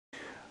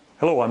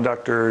Hello, I'm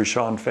Dr.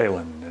 Shawn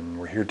Phelan, and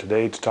we're here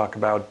today to talk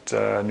about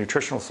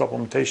nutritional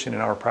supplementation in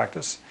our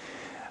practice.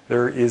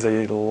 There is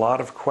a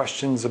lot of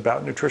questions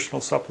about nutritional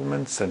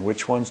supplements and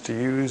which ones to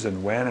use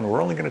and when, and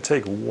we're only going to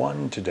take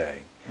one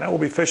today. And that will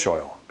be fish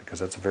oil, because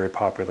that's a very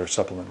popular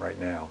supplement right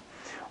now.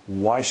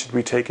 Why should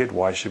we take it?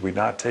 Why should we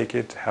not take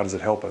it? How does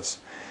it help us?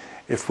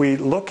 If we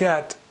look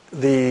at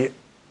the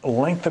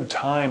length of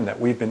time that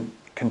we've been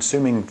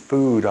consuming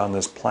food on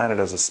this planet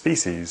as a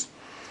species,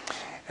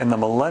 and the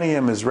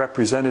millennium is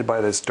represented by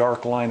this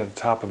dark line at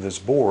the top of this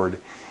board,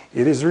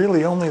 it is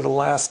really only the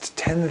last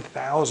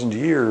 10,000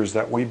 years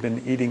that we've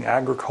been eating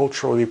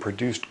agriculturally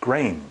produced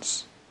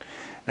grains.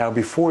 Now,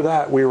 before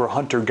that, we were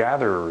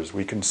hunter-gatherers.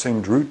 We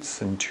consumed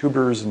roots and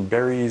tubers and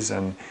berries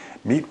and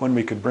meat when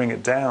we could bring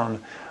it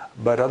down,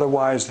 but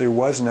otherwise there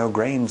was no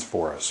grains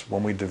for us.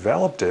 When we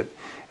developed it,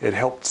 it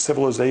helped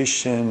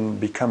civilization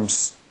become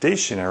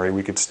stationary.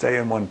 We could stay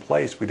in one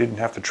place. We didn't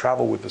have to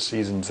travel with the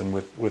seasons and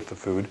with the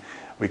food.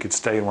 We could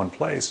stay in one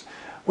place,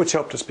 which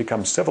helped us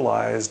become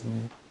civilized.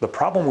 The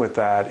problem with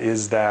that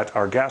is that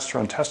our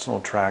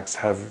gastrointestinal tracts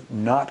have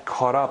not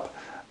caught up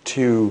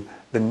to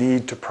the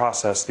need to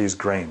process these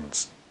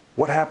grains.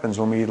 What happens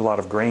when we eat a lot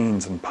of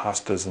grains and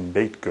pastas and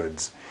baked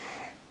goods?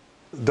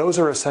 Those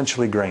are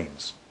essentially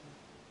grains.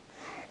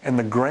 And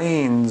the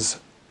grains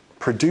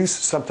produce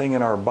something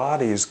in our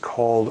bodies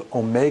called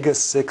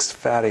omega-6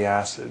 fatty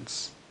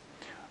acids.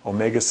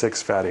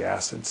 Omega-6 fatty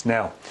acids.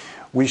 Now,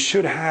 we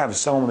should have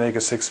some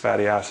omega-6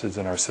 fatty acids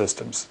in our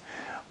systems.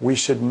 We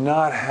should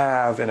not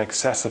have an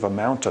excessive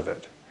amount of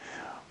it.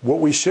 What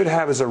we should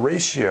have is a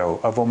ratio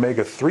of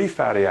omega-3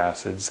 fatty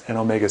acids and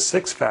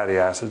omega-6 fatty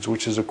acids,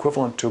 which is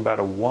equivalent to about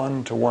a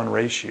 1-to-1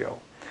 ratio.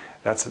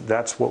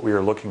 That's what we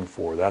are looking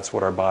for. That's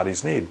what our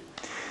bodies need.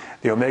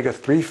 The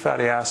omega-3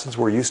 fatty acids,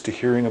 we're used to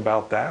hearing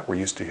about that. We're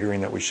used to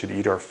hearing that we should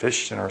eat our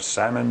fish and our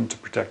salmon to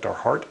protect our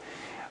heart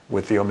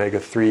with the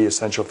omega-3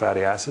 essential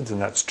fatty acids,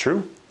 and that's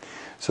true.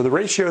 So the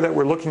ratio that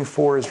we're looking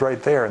for is right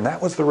there, and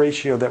that was the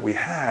ratio that we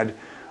had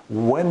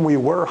when we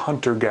were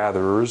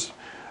hunter-gatherers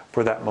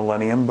for that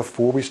millennium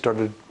before we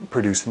started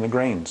producing the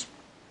grains.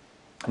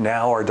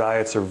 Now our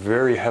diets are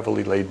very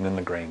heavily laden in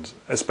the grains,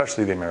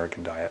 especially the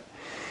American diet.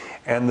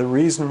 And the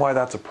reason why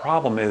that's a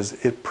problem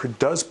is it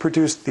does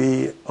produce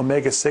the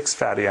omega-6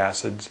 fatty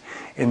acids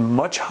in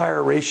much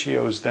higher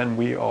ratios than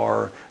we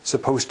are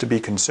supposed to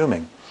be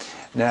consuming.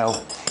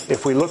 Now,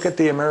 if we look at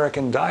the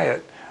American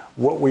diet,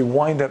 what we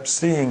wind up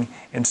seeing,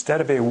 instead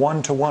of a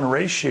 1-to-1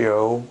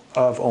 ratio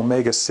of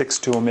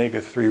omega-6 to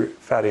omega-3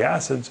 fatty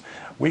acids,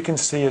 we can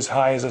see as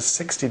high as a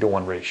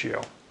 60-to-1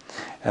 ratio.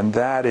 And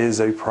that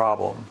is a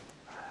problem.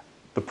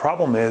 The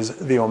problem is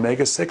the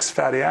omega-6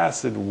 fatty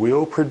acid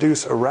will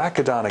produce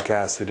arachidonic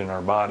acid in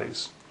our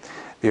bodies.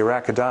 The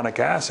arachidonic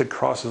acid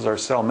crosses our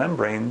cell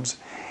membranes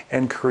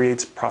and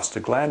creates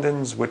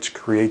prostaglandins, which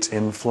creates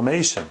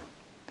inflammation.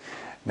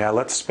 Now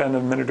let's spend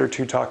a minute or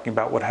two talking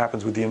about what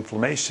happens with the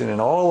inflammation, and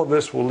all of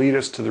this will lead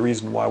us to the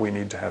reason why we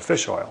need to have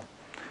fish oil.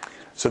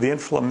 So the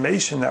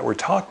inflammation that we're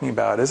talking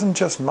about isn't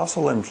just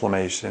muscle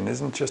inflammation,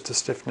 isn't just a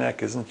stiff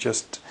neck, isn't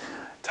just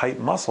tight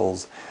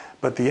muscles,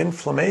 but the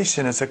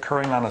inflammation is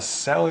occurring on a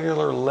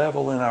cellular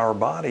level in our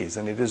bodies,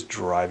 and it is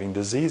driving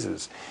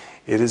diseases.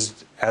 It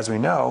is, as we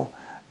know,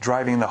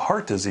 driving the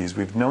heart disease.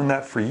 We've known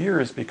that for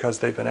years because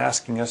they've been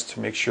asking us to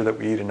make sure that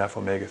we eat enough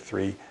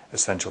omega-3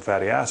 essential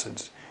fatty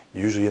acids,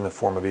 usually in the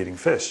form of eating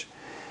fish.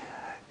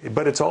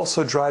 But it's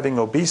also driving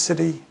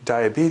obesity,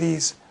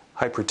 diabetes,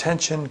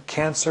 hypertension,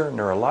 cancer,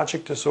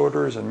 neurologic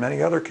disorders, and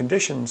many other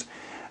conditions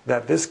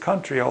that this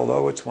country,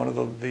 although it's one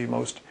of the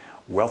most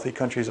wealthy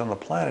countries on the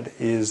planet,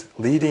 is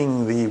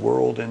leading the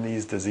world in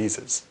these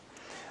diseases.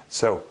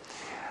 So,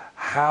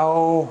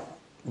 how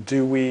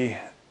do we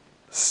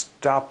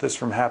stop this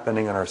from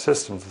happening in our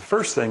systems? The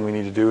first thing we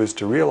need to do is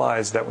to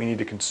realize that we need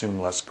to consume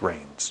less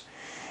grains.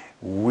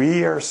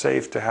 We are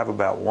safe to have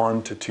about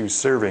 1 to 2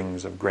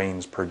 servings of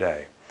grains per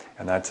day,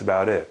 and that's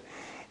about it.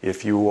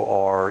 If you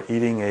are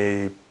eating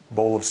a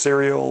bowl of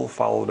cereal,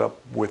 followed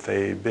up with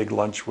a big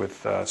lunch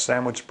with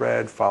sandwich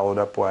bread, followed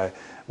up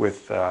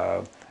with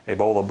a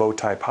bowl of bow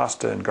tie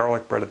pasta and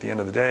garlic bread at the end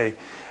of the day,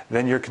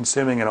 then you're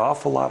consuming an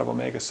awful lot of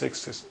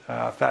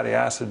omega-6 fatty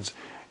acids,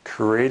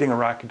 creating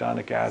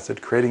arachidonic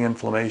acid, creating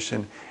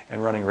inflammation,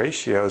 and running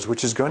ratios,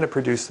 which is going to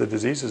produce the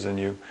diseases in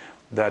you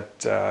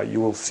that you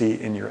will see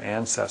in your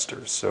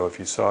ancestors. So if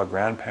you saw a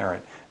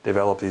grandparent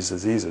develop these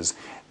diseases,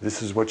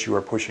 this is what you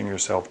are pushing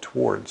yourself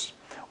towards.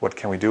 What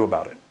can we do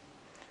about it?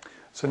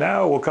 So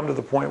now we'll come to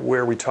the point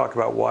where we talk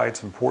about why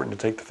it's important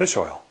to take the fish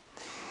oil.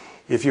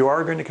 If you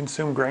are going to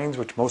consume grains,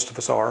 which most of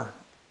us are,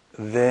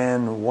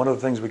 then one of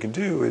the things we can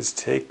do is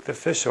take the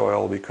fish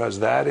oil, because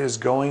that is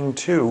going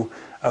to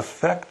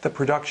affect the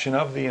production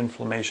of the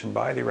inflammation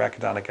by the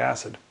arachidonic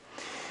acid.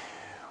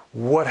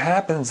 What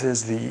happens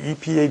is the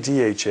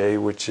EPA-DHA,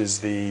 which is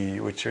the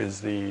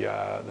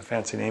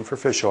fancy name for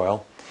fish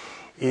oil,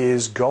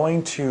 is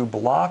going to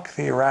block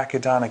the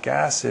arachidonic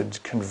acid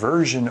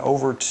conversion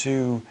over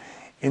to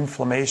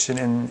inflammation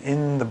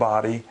in the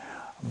body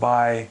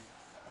by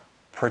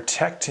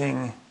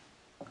protecting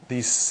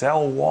the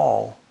cell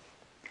wall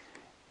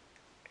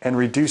and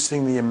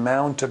reducing the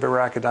amount of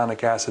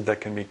arachidonic acid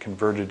that can be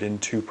converted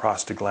into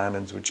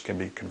prostaglandins, which can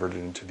be converted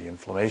into the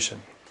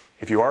inflammation.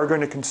 If you are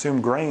going to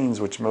consume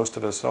grains, which most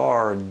of us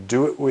are,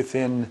 do it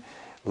within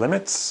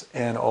limits,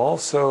 and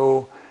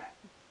also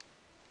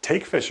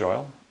take fish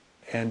oil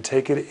and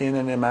take it in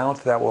an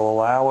amount that will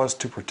allow us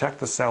to protect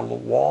the cell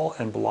wall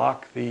and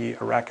block the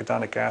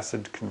arachidonic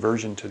acid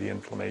conversion to the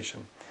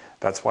inflammation.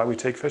 That's why we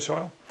take fish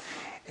oil.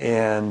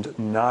 And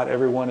not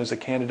everyone is a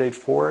candidate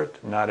for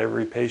it. Not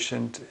every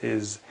patient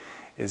is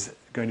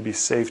going to be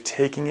safe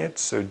taking it.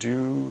 So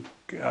do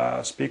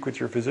speak with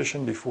your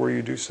physician before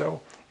you do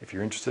so. If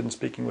you're interested in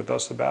speaking with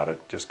us about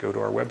it, just go to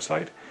our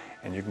website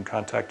and you can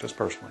contact us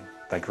personally.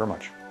 Thank you very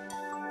much.